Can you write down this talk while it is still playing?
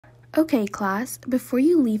Okay, class, before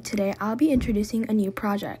you leave today, I'll be introducing a new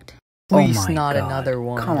project. Please, not another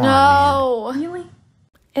one. Come on, No! man. Really?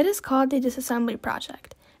 It is called the Disassembly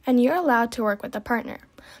Project, and you're allowed to work with a partner.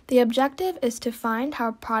 The objective is to find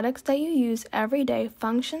how products that you use every day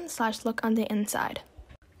function/look on the inside.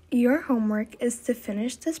 Your homework is to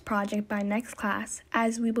finish this project by next class,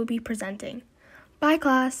 as we will be presenting. Bye,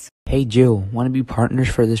 class! Hey, Jill, want to be partners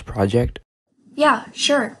for this project? Yeah,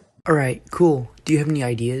 sure. Alright, cool. Do you have any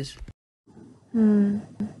ideas?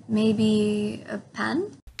 Maybe a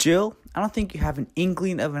pen? Jill, I don't think you have an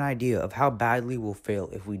inkling of an idea of how badly we'll fail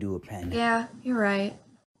if we do a pen. Yeah, you're right.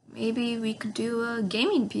 Maybe we could do a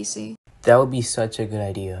gaming PC. That would be such a good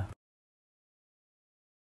idea.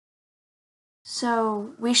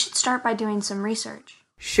 So, we should start by doing some research.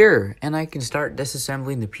 Sure, and I can start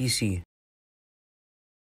disassembling the PC.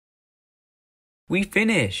 We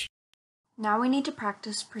finished! Now we need to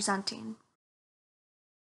practice presenting.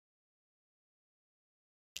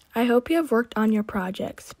 I hope you have worked on your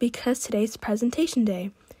projects, because today's presentation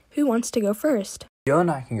day. Who wants to go first? Jill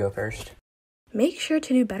and I can go first. Make sure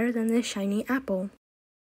to do better than this shiny apple.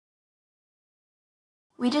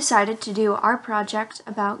 We decided to do our project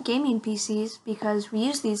about gaming PCs because we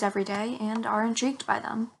use these every day and are intrigued by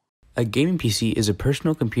them. A gaming PC is a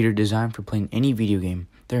personal computer designed for playing any video game.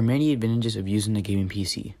 There are many advantages of using a gaming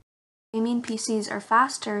PC. Gaming PCs are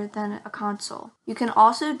faster than a console. You can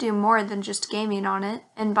also do more than just gaming on it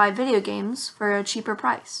and buy video games for a cheaper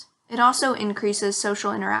price. It also increases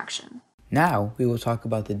social interaction. Now, we will talk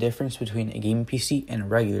about the difference between a gaming PC and a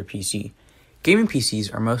regular PC. Gaming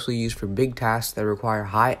PCs are mostly used for big tasks that require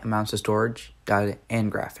high amounts of storage, data,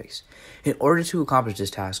 and graphics. In order to accomplish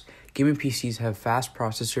this task, gaming PCs have fast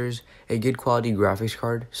processors, a good quality graphics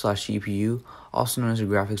card/GPU, also known as a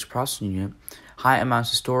graphics processing unit, high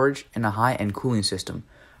amounts of storage, and a high-end cooling system.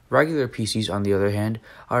 Regular PCs, on the other hand,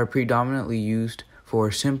 are predominantly used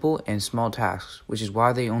for simple and small tasks, which is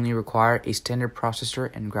why they only require a standard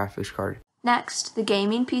processor and graphics card. Next, the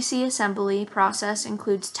gaming PC assembly process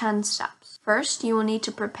includes 10 steps. First, you will need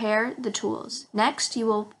to prepare the tools. Next, you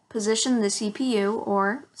will position the CPU,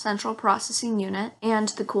 or central processing unit, and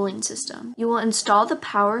the cooling system. You will install the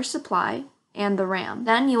power supply and the RAM.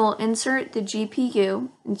 Then you will insert the GPU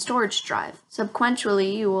and storage drive.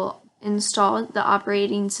 Subsequently, you will install the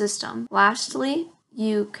operating system. Lastly,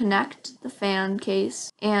 you connect the fan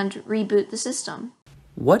case and reboot the system.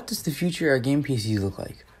 What does the future of game PCs look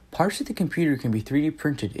like? Parts of the computer can be 3D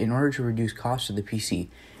printed in order to reduce costs of the PC.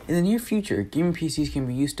 In the near future, gaming PCs can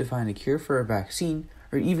be used to find a cure for a vaccine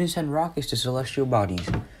or even send rockets to celestial bodies.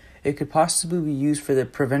 It could possibly be used for the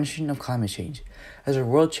prevention of climate change. As our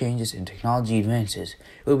world changes and technology advances,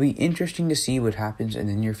 it will be interesting to see what happens in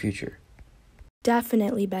the near future.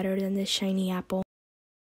 Definitely better than this shiny apple.